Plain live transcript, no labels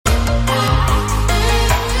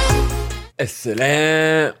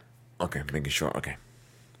السلام. Okay, making sure. Okay.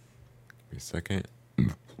 Give me a second.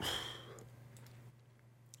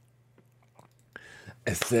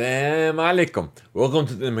 Assalamu alaikum. Welcome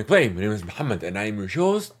to Theimpactplay. My name is Muhammad and I am your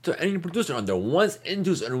host and producer on the ones and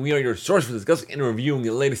twos, and we are your source for discussing and reviewing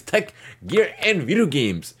the latest tech, gear, and video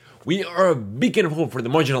games. We are a beacon of hope for the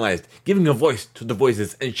marginalized, giving a voice to the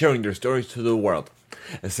voices and sharing their stories to the world.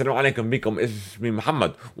 السلام عليكم بكم. اسمي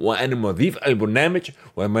محمد وأنا مضيف البرنامج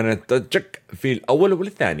ومنتجك في الأول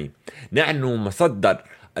والثاني. نحن مصدر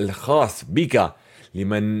الخاص بك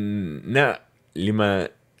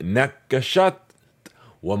لمناقشات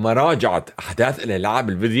ومراجعة أحداث الألعاب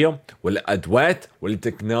الفيديو والأدوات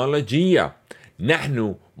والتكنولوجية.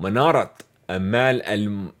 نحن منارة أمال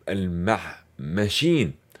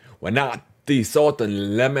المحمشين ونعطي صوت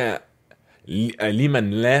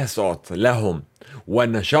لمن لا صوت لهم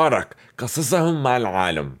ونشارك قصصهم مع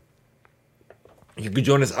العالم. You can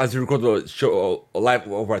join us as we record the show live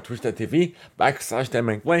over at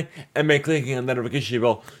twitch.tv/Theimpactplay and by clicking on the notification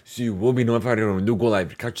bell so you will be notified when we do go live.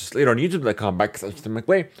 Catch us later on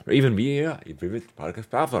youtube.com/Theimpactplay or even via your favorite podcast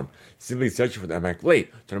platform. Simply search for Theimpactplay.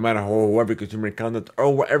 So no matter whoever consume your content or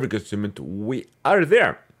wherever you consume it, we are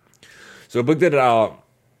there. So بقدر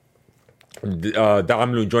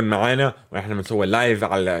دعملوا جون معانا واحنا بنسوي لايف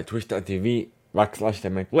على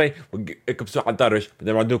twitch.tv/Theimpactplay واكبسوا على الدرج.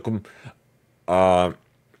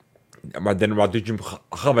 بعدين بعطيكم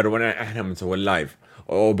خبر وانا احنا بنسوي اللايف،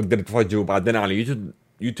 او بقدر تتفرجوا بعدين على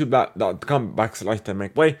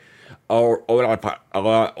youtube.com/Theimpactplay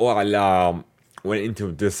او على وين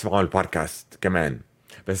انتم تسمعوا البودكاست كمان،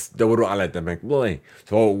 بس دوروا على Theimpactplay.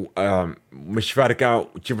 مش فارقة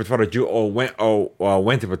كيف بتفرجوا او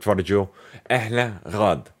وين تبتفرجوا، احنا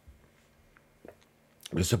غاد.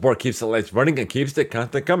 The support keeps the lights running and keeps the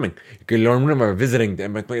content coming. You can learn more by visiting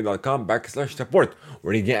Theimpactplay.com/support,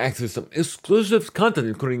 where you get access to some exclusive content,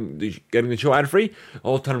 including getting the show ad-free,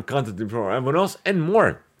 all ton of content for everyone else, and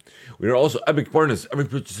more. We are also Epic partners. Every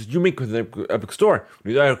purchase you make with the Epic Store, when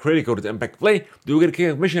you use our credit code to Theimpactplay, do get a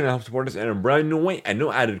commission and help support us in a brand new way and no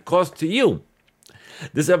added cost to you.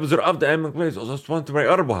 This episode of the Theimpactplay is also sponsored by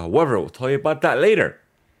Audible. However, we'll tell you about that later.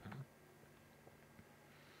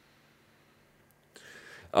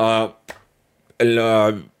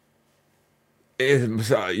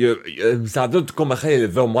 مساعدتكم اخي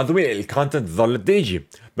المنظمين الكونتنت ظلت تيجي.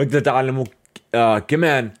 بقدر تعلموا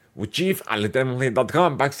كمان وتشيف على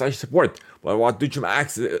Theimpactplay.com/support وعطيكم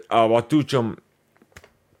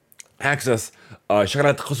access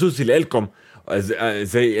شغلات خصوصي لكم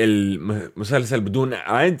زي المسلسل بدون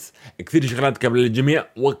ads، كثير شغلات قبل للجميع.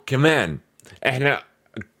 وكمان احنا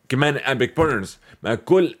كمان Epic partners مع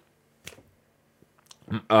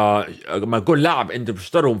كل لاعب انت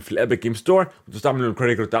بتشترهم في الابيك جيم ستور وتستعملوا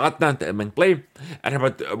الكريدت كود تاعتنا Theimpactplay، احنا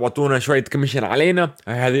بتعطونا شويه كوميشن علينا.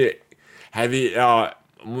 هذه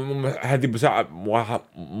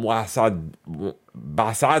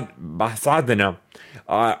بساعدنا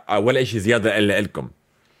ولا شيء زياده الا لكم.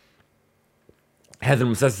 هذا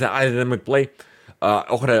المسلسل على Theimpactplay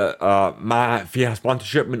اخرى مع فيها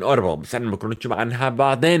سبونسرشيب من Audible، بس انا ما كنتش عنها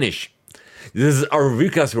بعدينش. This is our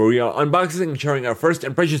reviewcast where we are unboxing and sharing our first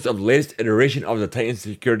impressions of the latest iteration of the Titan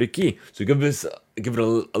security key. So give it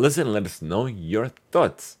a listen and let us know your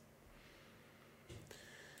thoughts.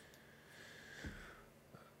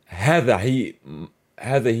 هذه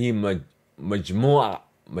هي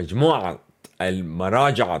مجموعة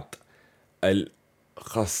المراجعات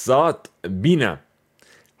الخاصات بنا،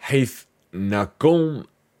 حيث نقوم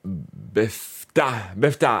بفتح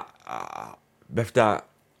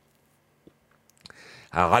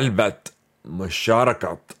غلبة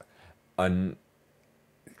مشاركة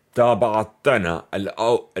طابعتنا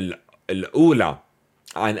الأولى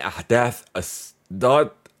عن أحداث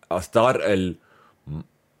إصدار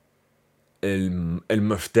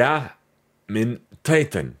المفتاح من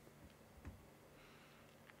تايتن.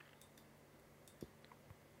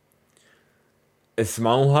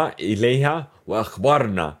 اسمعوها إليها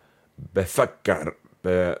وأخبرنا بأفكارك.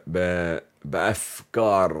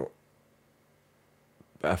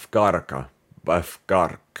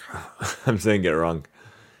 I'm saying it wrong.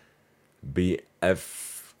 بأفكارك.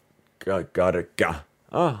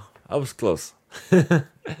 I was close.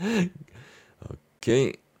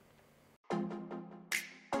 Okay.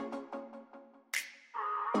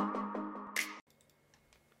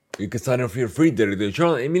 You can sign up for your free daily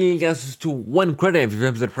channel and immediately get access to 1 credit. If you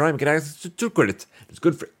have the Prime, get access to 2 credits. It's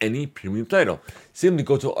good for any premium title. Simply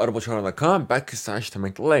go to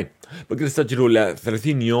audibletrial.com/Theimpactplay. بقدر تسجلوا ل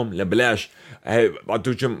 30 يوم لبلاش.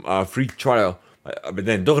 بعطوكم free trial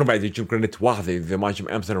بعدين دغري بعد يجيهم كريدت واحد اذا ما جم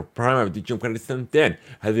امازون برايم بدي يجيهم كريدت سنتين.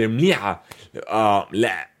 هذه مليحه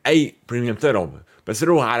لا اي بريميوم تيرو. بس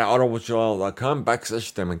روح على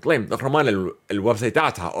orbital.com/Theimpactplay دغري مال الويب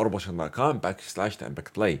سايتاتها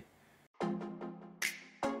orbital.com/Theimpactplay.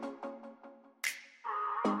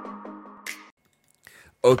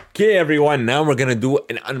 Okay, everyone. Now we're gonna do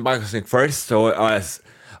an unboxing first. So,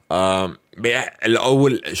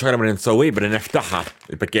 الأول شغلة بدنا نسويه بدنا نفتحها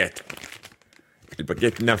الباكيت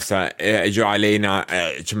نفسها. اجوا علينا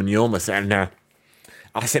من يوم بس احنا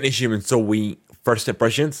أحسن إشي بنسوي first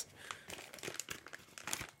impressions.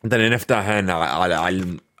 بدنا نفتحها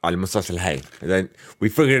على المسلسل هاي. Then we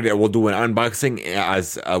figured that we'll do an unboxing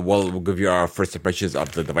as we'll give you our first impressions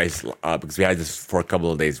of the device because we had this for a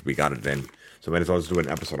couple of days. We got it in. So might as well just do an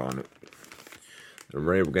episode on it.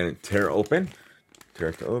 Alright, we're gonna tear it open.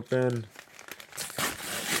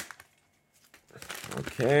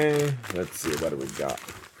 Okay, let's see what we got.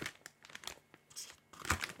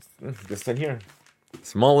 This in here.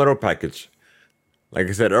 Small little package. Like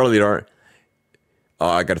I said earlier,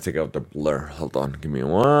 I gotta take out the blur. Hold on, give me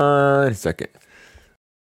 1 second.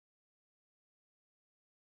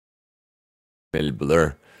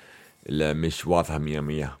 البلر اللي مش واضحة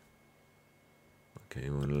 100. اوكي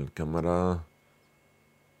وين الكاميرا؟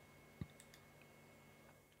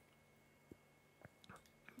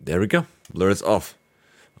 There we go. Blur is off.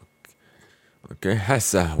 Okay,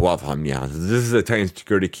 هسه واضحة منيحة. This is a Titan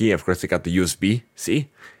security key. Of course, I got the USB. See?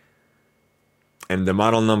 And the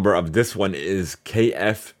model number of this one is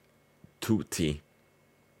KF2T.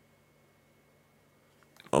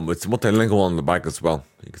 It's multilingual on the back as well.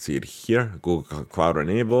 You can see it here. Google Cloud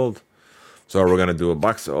enabled. So we're gonna do a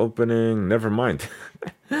box opening. Never mind.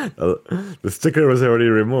 The sticker was already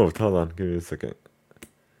removed. Hold on, give me a second.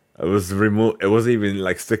 It was removed. It wasn't even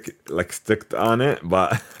sticked on it, but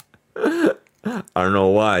I don't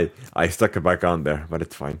know why I stuck it back on there, but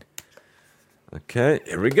it's fine. Okay,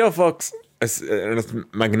 here we go, folks. It's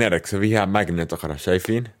magnetic, so we have magnet.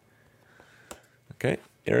 شايفين? Okay,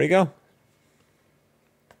 here we go.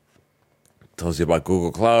 Tells you about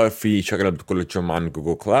Google Cloud. في شغلة بتقول لكم عن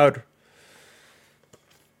Google Cloud.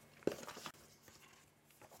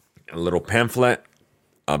 A little pamphlet.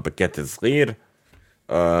 باكيت صغير.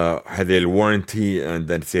 هذه الورنتي and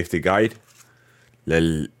then safety guide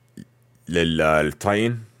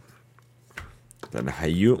للتاين. Then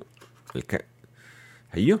هيو.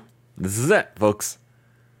 This is it, folks.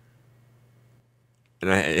 And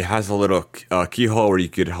it has a little keyhole where you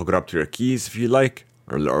could hook it up to your keys if you like,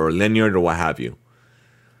 or lanyard or what have you.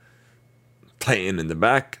 Titan in the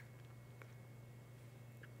back.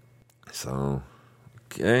 So,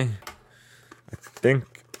 okay. I think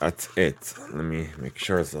that's it. Let me make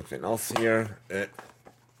sure there's nothing else here.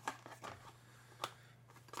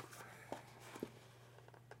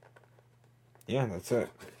 Yeah, that's it.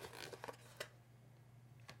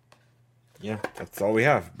 Yeah, that's all we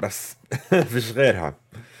have. بس فيش غيرها.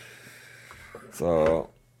 So,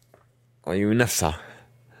 أيوة نفسها.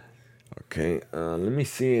 Okay, let me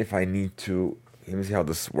see if I need to. Let me see how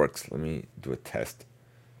this works. Let me do a test.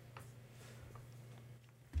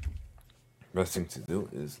 Best thing to do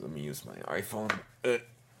is let me use my iPhone.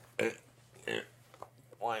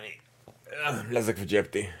 لازق في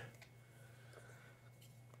جيبتي.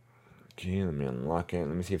 Okay, let me unlock it.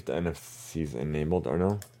 Let me see if the NFC is enabled or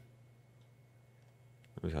no.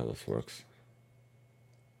 Let me see how this works.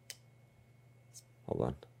 Hold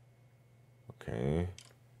on. Okay.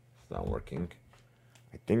 It's not working.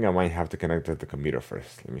 I think I might have to connect it to the computer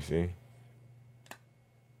first. Let me see.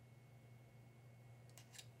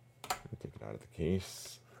 Let me take it out of the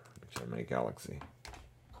case. Make sure my Galaxy.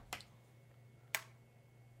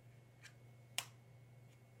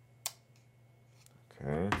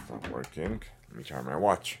 Okay, it's not working. Let me try my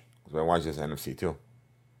watch. Because my watch is NFC too.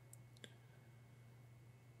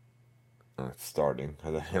 Oh, it's starting.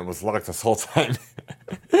 It was locked this whole time.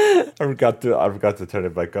 I forgot to turn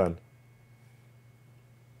it back on.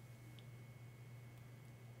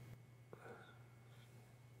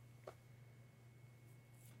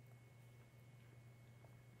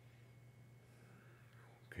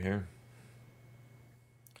 Okay.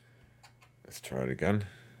 Let's try it again.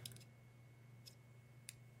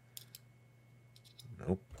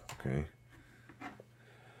 Nope. Okay.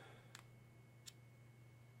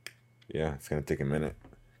 Yeah, it's gonna take a minute.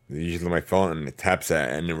 Usually my phone and it taps it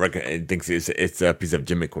and it thinks it's a piece of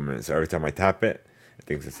gym equipment. So every time I tap it, it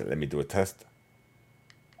thinks it's let me do a test.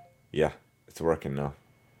 Yeah, it's working now.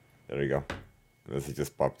 There you go. This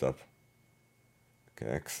just popped up.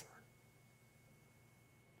 Okay, X.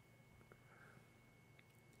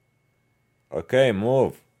 Okay,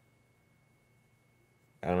 move.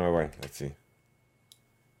 I don't know why. Let's see.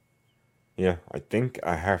 Yeah, I think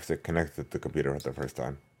I have to connect it to the computer for the first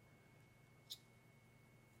time.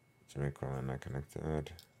 Jamaica not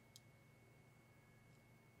connected.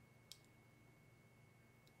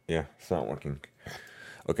 Yeah, it's not working.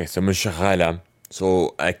 Okay, so مش شغالة.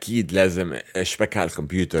 So أكيد لازم أشبكها على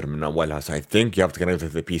الكمبيوتر من أولها. So I think you have to connect it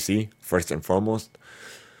to the PC first and foremost.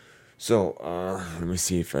 So let me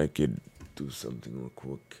see if I could do something real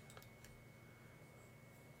quick.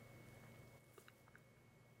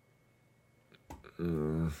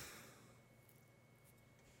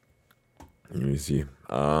 Let me see.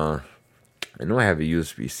 I know I have a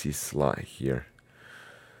USB-C slot here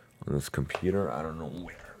on this computer. I don't know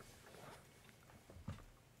where.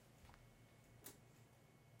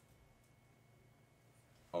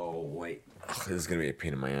 Oh wait, ugh, this is gonna be a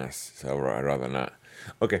pain in my ass. So I'd rather not.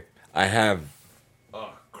 Okay, I have.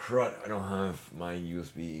 Oh crud! I don't have my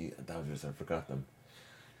USB adapters. I forgot them.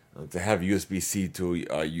 To have USB-C to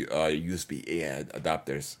USB-A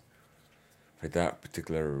adapters for that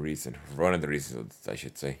particular reason. For one of the reasons, I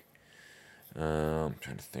should say. I'm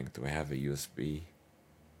trying to think. Do I have a USB?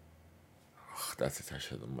 Ugh, that's attached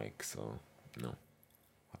to the mic, so no.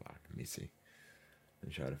 Hold on, let me see.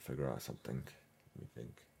 And try to figure out something. Let me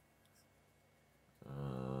think.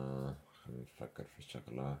 خلينا نفكر في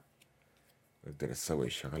الشغلة. أقدر أسوي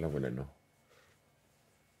الشغلة ولا no?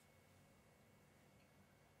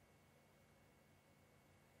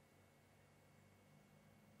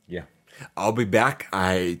 Yeah. I'll be back.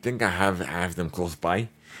 I think I have them close by,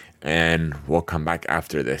 and we'll come back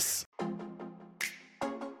after this.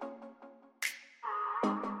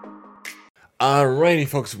 Alrighty,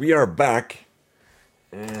 folks, we are back.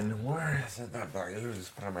 And where is that bag? Let me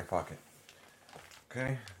just put it in my pocket.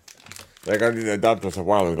 Okay. I got these adapters a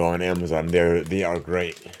while ago on Amazon. They are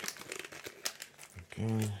great.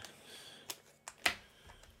 Okay.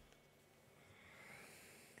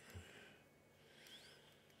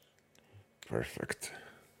 Perfect.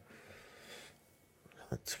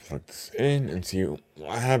 Let's plug this in and see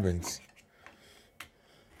what happens.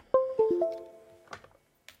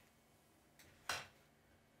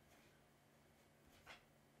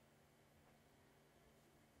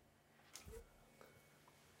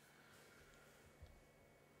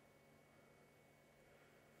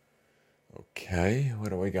 Okay, what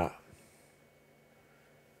do we got?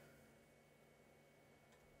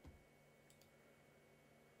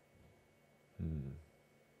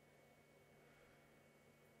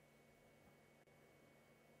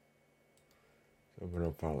 Open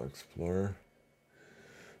up File Explorer.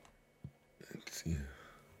 Let's see.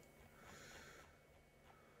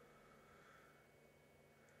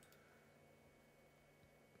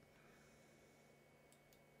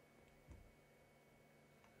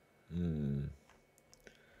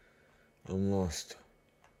 I'm lost.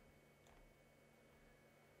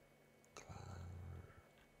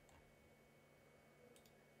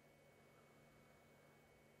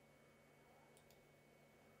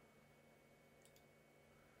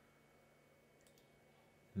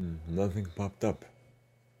 Nothing popped up.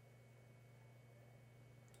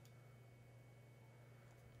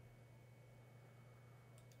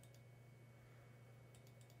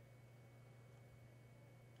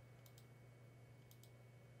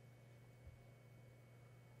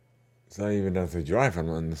 It's not even as a drive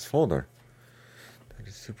on this folder. That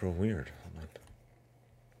is super weird.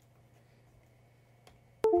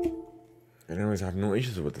 Hold on. Anyways, I have no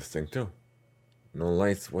issues with this thing too. No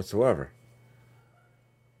lights whatsoever.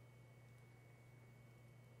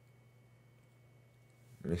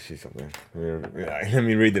 Let me see something. Let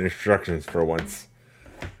me read the instructions for once.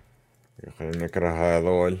 خلينا نقراها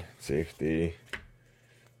هذول. Safety.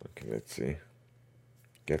 Okay, let's see.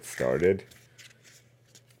 Get started.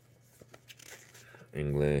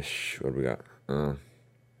 English. What do we got?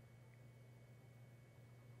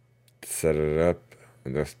 Set it up.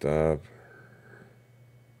 Desktop.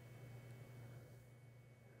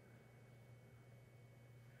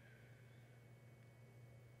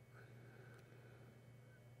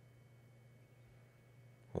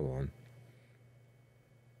 Hold on.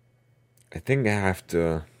 I think I have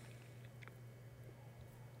to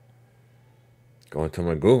go into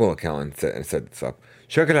my Google account and set this up.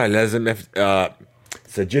 شكلها لازم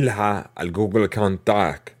سجلها على الجوجل account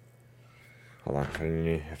تاعك. hold on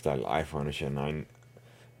خليني افتح الايفون عشان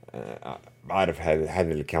بعرف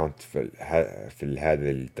هذا الاكونت في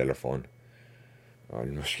هذا التلفون.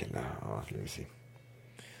 المشكلة let me see.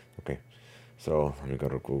 Okay, so let me go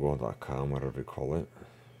to google.com, whatever you call it.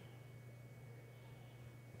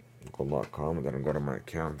 Google.com, and then I go to my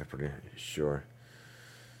account. I'm pretty sure.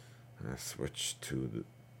 And I switch to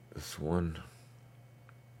this one.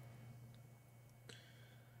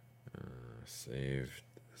 Saved.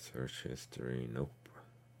 Search history. Nope.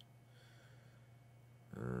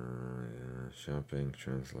 Yeah, shopping.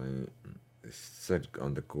 Translate. It's set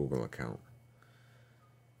on the Google account.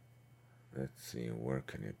 Let's see, where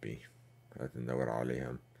can it be? ندور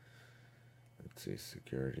عليها. Let's see,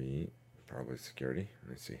 security. Probably security.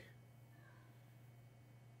 Let's see.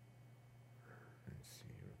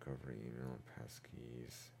 Recovery email,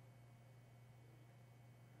 passkeys.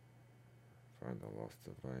 Find the lost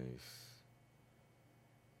device.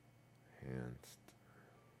 Enhanced.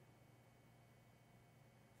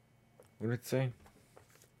 What did it say?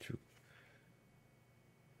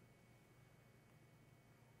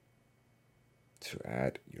 To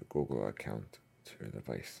add your Google account to your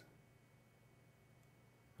device.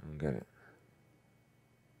 I don't get it.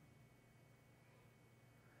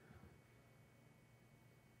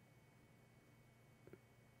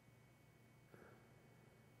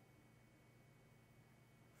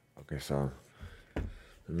 Okay, so let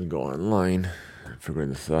me go online and figure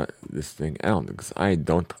this thing out because I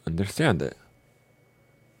don't understand it.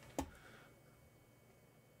 Okay,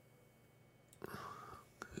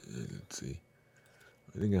 let's see.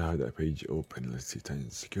 I think I have that page open. Let's see, type in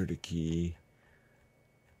security key.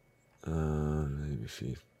 Let me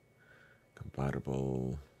see.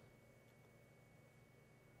 Compatible.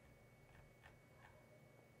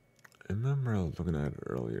 I remember I was looking at it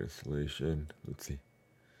earlier. Installation. Let's see.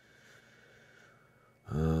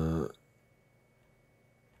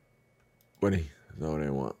 Buddy, is that what I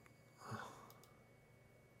want?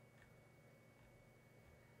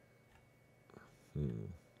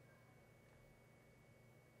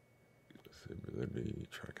 Accessibility,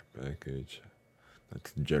 track and package.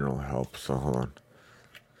 That's general help, so hold on.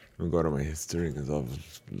 Let me go to my history because I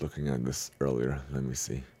was looking at this earlier. Let me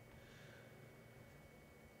see.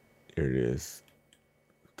 Here it is.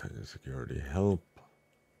 Titan security help.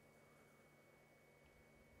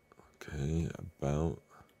 Okay, about.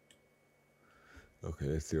 Okay,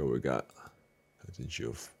 let's see what we got. That's a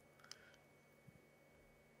Juve.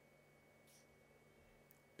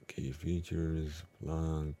 Key features,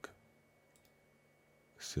 blank.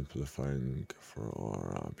 Simplifying for all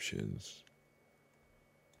options.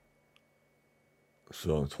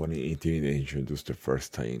 So in 2018, they introduced the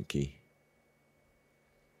first Titan key.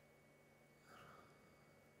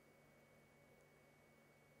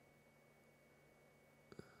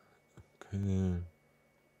 Okay.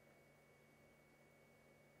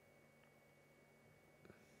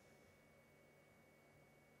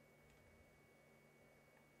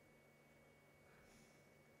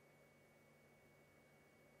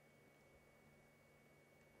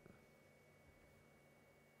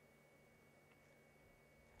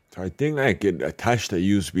 So I think I could attach the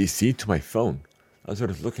USB-C to my phone. That's what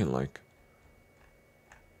it's looking like.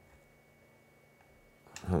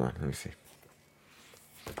 Hold on, let me see.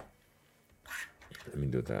 Let me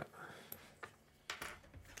do that.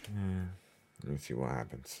 Let me see what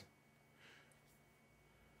happens.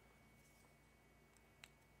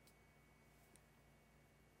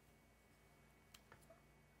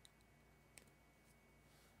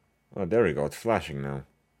 Oh, there we go. It's flashing now.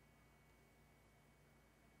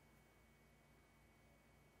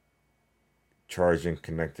 Charging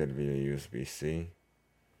connected via USB-C.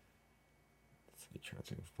 Let's see,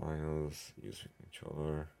 charging files, user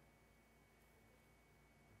controller.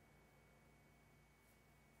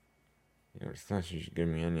 You know, it's not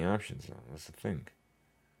giving me any options though. That's the thing.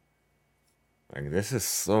 Like, this is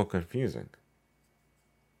so confusing.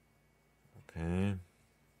 Okay.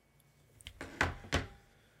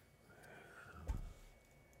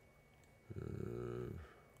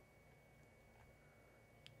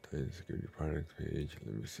 Titan security product page.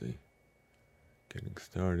 Let me see. Getting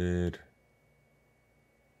started.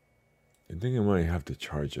 I think I might have to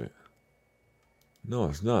charge it. No,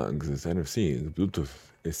 it's not because it's NFC. It's Bluetooth.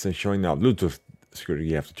 It's showing now Bluetooth security.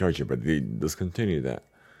 You have to charge it, but they discontinued that.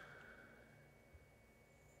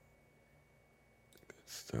 Get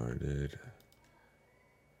started.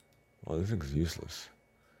 Oh, this thing's useless.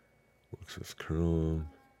 Works with Chrome.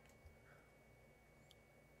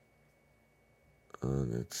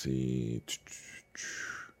 Let's see.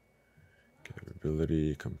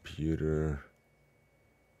 Capability, computer.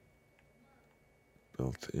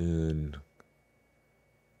 Built in.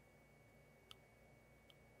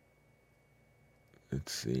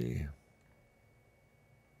 Let's see.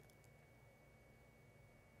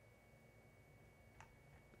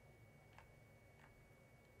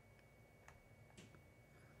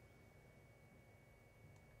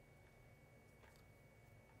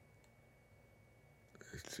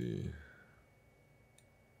 Let's see.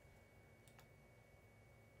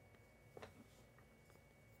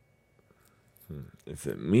 Is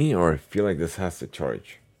it me or I feel like this has to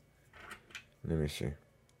charge? Let me see.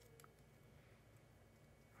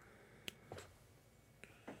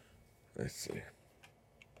 Let's see.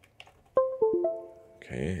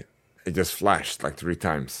 Okay. It just flashed like 3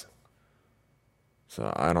 times.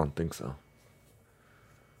 So I don't think so.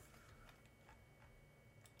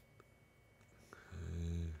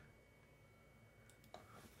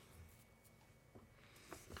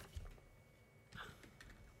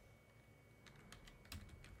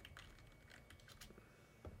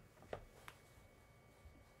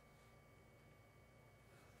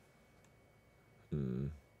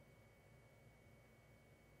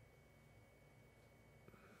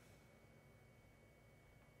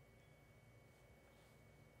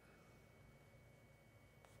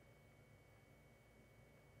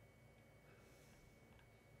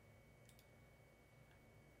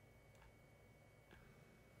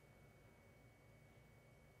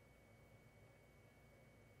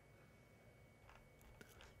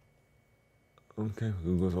 Okay,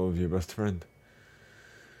 Google's always your best friend.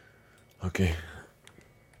 Okay.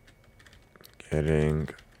 Getting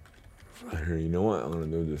here. You know what? I'm gonna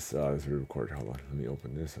do this as we record. Hold on. Let me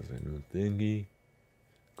open this as a new thingy.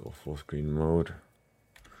 Go full screen mode.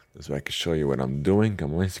 This way I can show you what I'm doing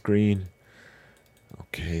on my screen.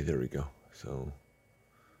 Okay, there we go. So,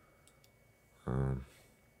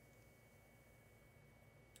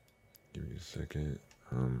 give me a second.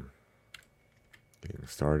 Getting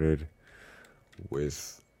started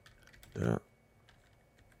with the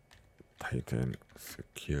Titan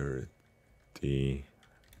security.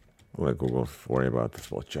 I'll let Google worry about this.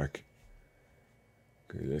 We'll check.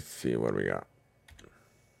 Okay, let's see what we got.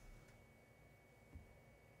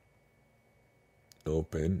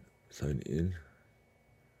 Open, sign in.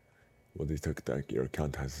 Will detect that your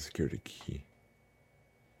account has a security key.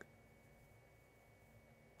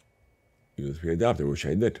 USB adapter, which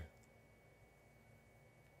I did.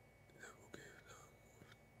 Okay,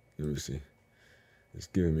 let me see. It's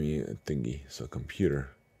giving me a thingy, so computer.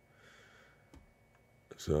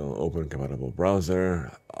 So open compatible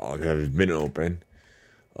browser. Oh, it's been open.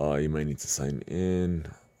 You might need to sign in.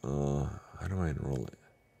 How do I enroll it?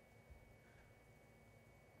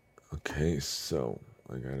 Okay, so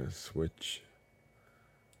I gotta switch.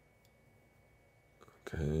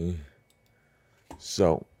 Okay.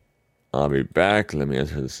 So I'll be back. Let me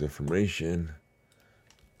enter this information.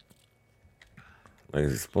 Like,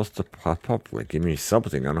 it's supposed to pop up. Like, give me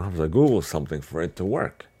something. I don't have to Google something for it to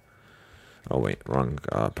work. Oh, wait. Wrong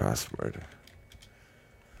password.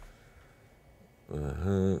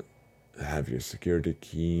 Have your security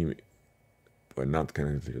key, but not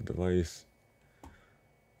connected to your device. I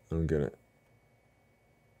don't get it.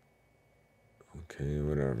 Okay,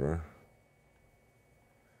 whatever.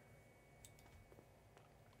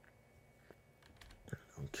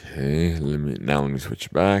 Okay, let me switch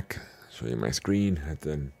back. Show you my screen.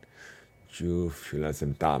 هتن شوف شو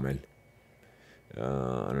لازم تعمل.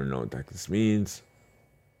 I don't know what that this means.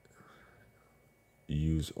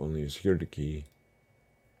 Use only your security key.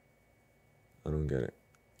 I don't get it.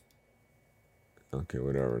 Okay,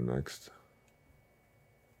 whatever. Next.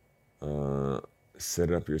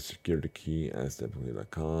 Set up your security key as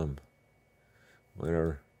Theimpactplay.com.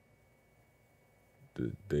 Whatever.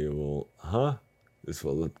 They will, This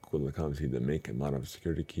will let Google.com see the make and model of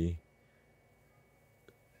security key.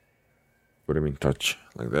 What do you mean touch?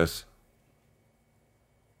 Like this?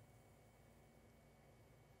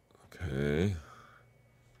 Okay.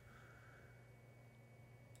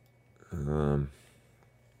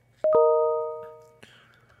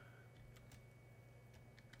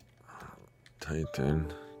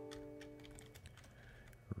 Titan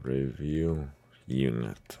review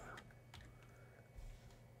unit.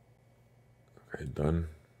 Okay, done.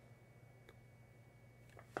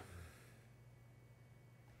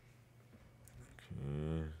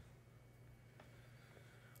 Okay.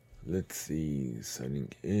 Let's see, signing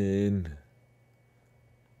in.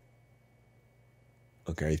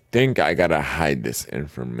 Okay, I think I gotta hide this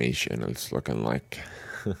information. It's looking like.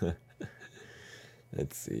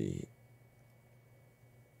 Let's see.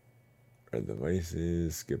 Our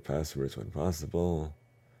devices, skip passwords when possible.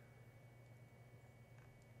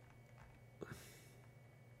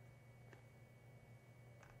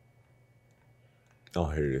 Oh,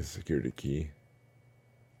 here it is, security key.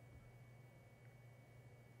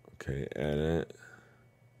 Okay, edit.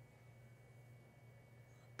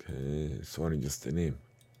 Okay, it's only just the name.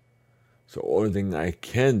 So only thing I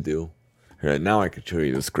can do here now, I can show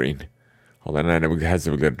you the screen. Hold on, أنا بجهز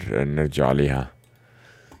بقدر نرجع عليها.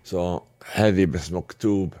 So هذه بس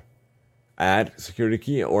مكتوب add security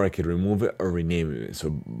key or I could remove it or rename it. So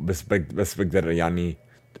بس بقدر يعني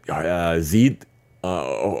زيد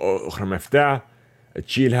اخرى مفتاح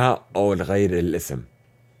تشيلها او تغير الاسم.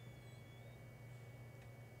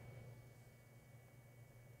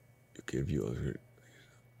 Okay, view other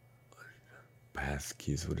pass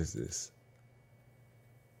keys. What is this?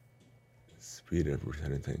 Speed of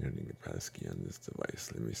returning a pass key on this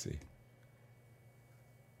device. Let me see.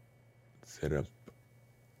 Set up.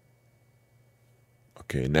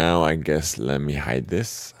 Okay, now I guess let me hide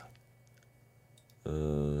this.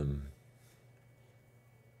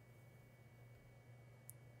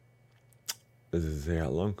 Does it say how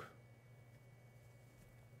long?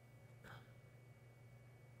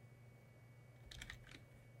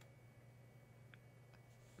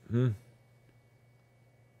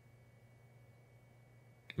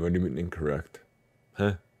 What do you mean incorrect?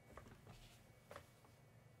 Huh?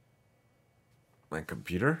 My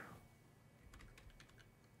computer?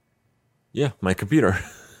 Yeah, my computer.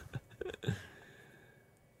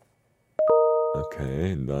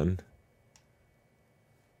 Okay, done.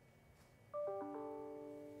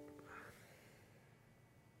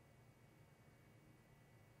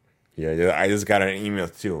 Yeah, I just got an email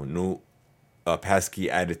too. New passkey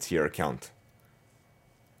added to your account.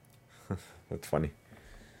 That's funny.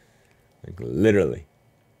 Like literally.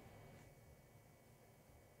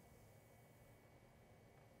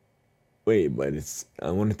 Wait, but it's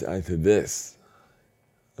I wanted to add to this.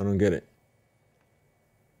 I don't get it.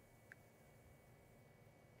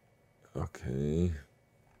 Okay.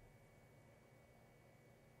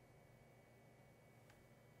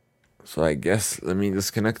 So I guess let me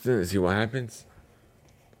disconnect it and see what happens.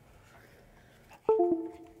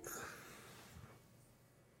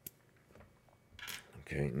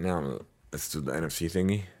 Okay, now let's do the NFC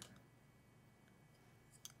thingy.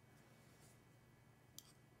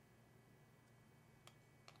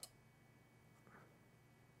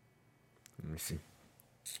 Let me see.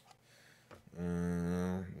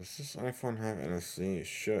 Does this iPhone have NFC? It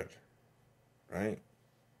should, right?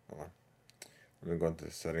 Hold on. Let me go into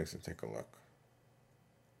the settings and take a look.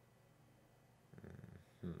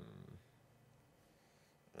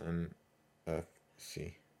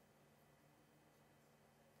 NFC.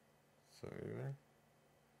 So either.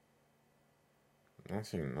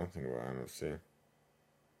 Nothing about NFC.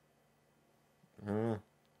 I don't know.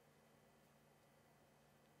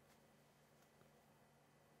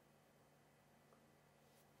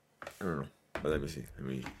 I don't know. But let me see. Let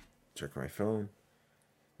me check my phone.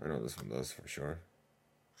 I know this one does for sure.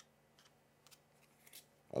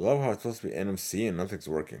 I love how it's supposed to be NFC and nothing's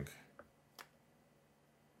working.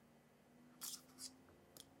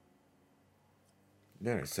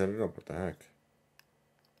 Yeah, I set it up. What the heck?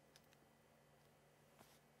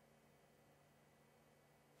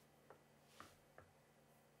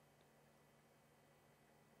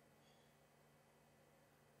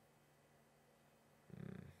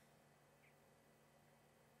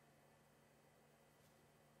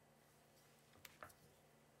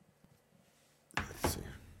 Let's see.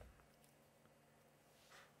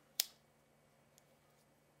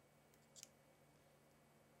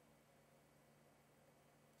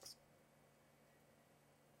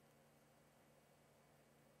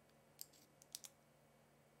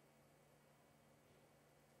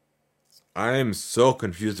 I am so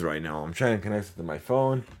confused right now. I'm trying to connect it to my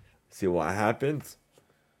phone, see what happens.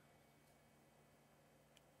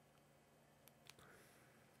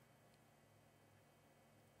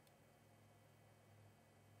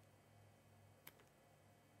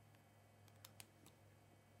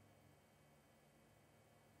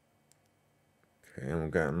 Okay,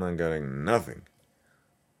 I'm not getting nothing.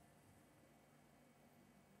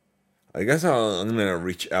 I guess I'm gonna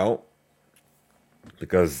reach out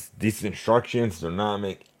because these instructions do not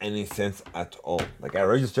make any sense at all. Like I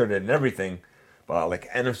registered it and everything, but like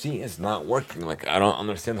NFC is not working. Like I don't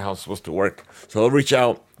understand how it's supposed to work. So I'll reach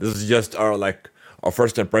out. This is just our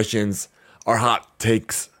first impressions, our hot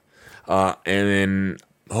takes, and then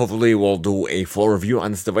hopefully we'll do a full review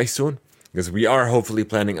on this device soon because we are hopefully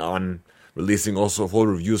planning on releasing also full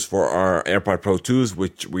reviews for our AirPod Pro 2s,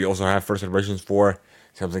 which we also have first impressions for.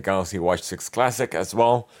 Samsung Galaxy Watch 6 Classic as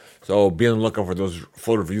well. So be on the lookout for those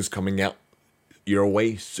full reviews coming out your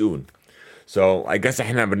way soon. So I guess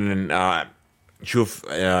احنا بدنا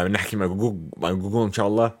نشوف نحكي مع جوجل ان شاء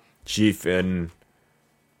الله تشيف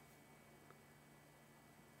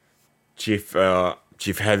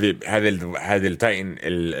هذه التاين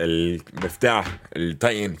المفتاح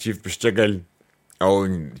التاين تشيف بيشتغل او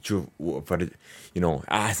نشوف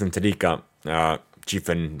احسن طريقه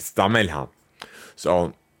تشيف نستعملها.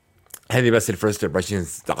 So هذه بس الفيرست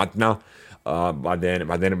impressions تاعتنا.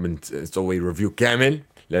 بعدين بنسوي ريفيو كامل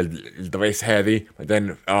للديفايس هذه.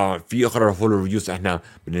 بعدين في اخرى فول ريفيوز احنا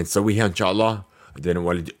بدنا نسويها ان شاء الله.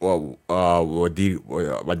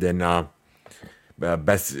 بعدين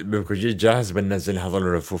بس بكون جاهز بننزل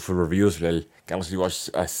هذول الفول ريفيوز للجالكسي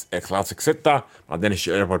واتش كلاسيك 6 بعدين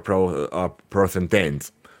الايربود برو ثنتين.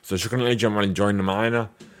 شكرا لكم على الجوين معنا.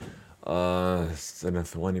 استنى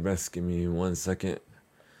ثواني بس give me 1 second.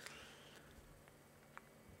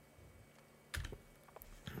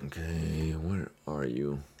 Okay, where are you?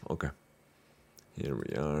 Okay, here we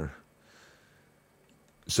are.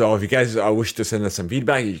 So if you guys wish to send us some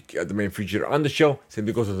feedback, the main feature on the show,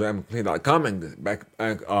 simply go to theimpactplay.com and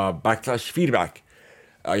 /feedback.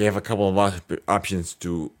 You have a couple of options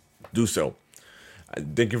to do so.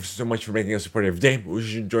 Thank you so much for making us a part of your day. We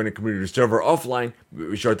should join the community server offline.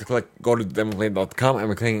 Be sure to go to theimpactplay.com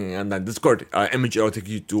and clicking on that Discord image. It will take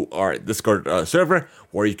you to our Discord server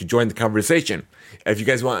where you can join the conversation. If you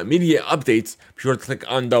guys want immediate updates, be sure to click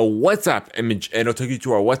on the WhatsApp image and it'll take you to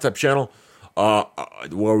our WhatsApp channel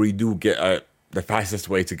where we do get the fastest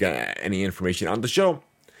way to get any information on the show.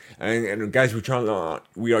 And guys,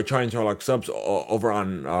 we are trying to like subs over on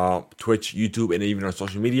Twitch, YouTube, and even on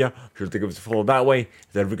social media. Be sure to give us a follow that way.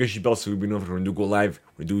 The notification bell so we know when we do go live,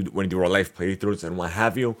 when we do our live playthroughs and what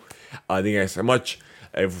have you. Thank you guys so much.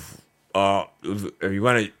 If you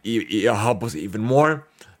want to help us even more,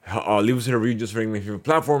 leave us a review just for your favorite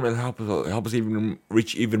platform and help us even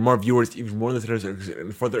reach even more viewers, even more listeners,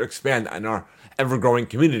 and further expand on our ever-growing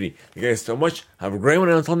community. Thank you guys so much. Have a great one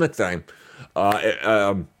and until next time.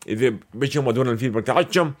 إذا بيجوا مدونا الفيدباك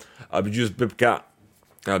تاعكم بجوز بيبقى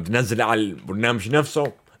بننزل على البرنامج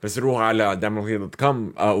نفسه. بس روحوا على theimpactplay.com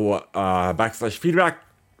أو /feedback.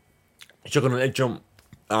 شكرا لكم.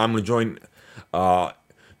 عملوا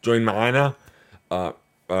جوين معانا.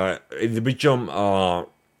 إذا بيجوا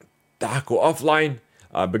تحكوا أوفلاين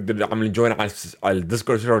بقدر اعمل جوين على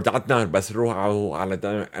الديسكورد سيرفر تاعتنا. بس روحوا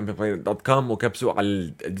على theimpactplay.com وكبسوا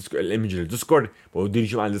على الايمج الديسكورد وديروا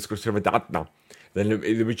شو على الديسكورد سيرفر تاعتنا.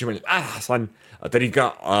 اذا بدكم احسن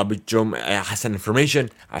طريقه بدكم احسن انفورميشن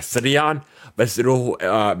على السريع بس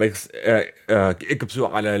روحوا اكبسوا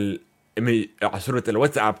على صوره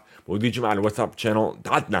الواتساب وديروا على الواتساب شانل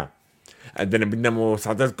تاعتنا. عندنا بدنا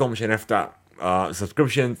مساعدتكم عشان نفتح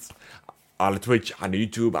سبسكريبشنز على تويتش على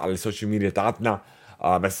يوتيوب على السوشيال ميديا تاعتنا.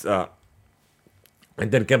 بس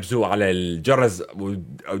عندنا كبسوا على الجرس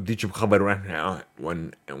وديتشوا بخبر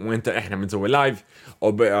وين احنا بنسوي لايف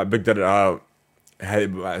او بقدر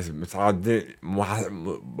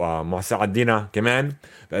مساعدينا كمان.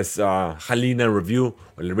 بس خلينا ريفيو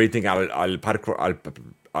ولا ريتنج على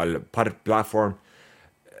البارك بلاتفورم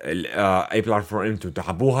اي بلاتفورم انتم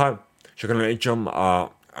تحبوها. شكرا لكم.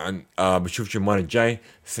 بشوفكم المره الجاي.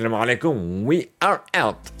 السلام عليكم. We are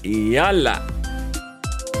out. يلا.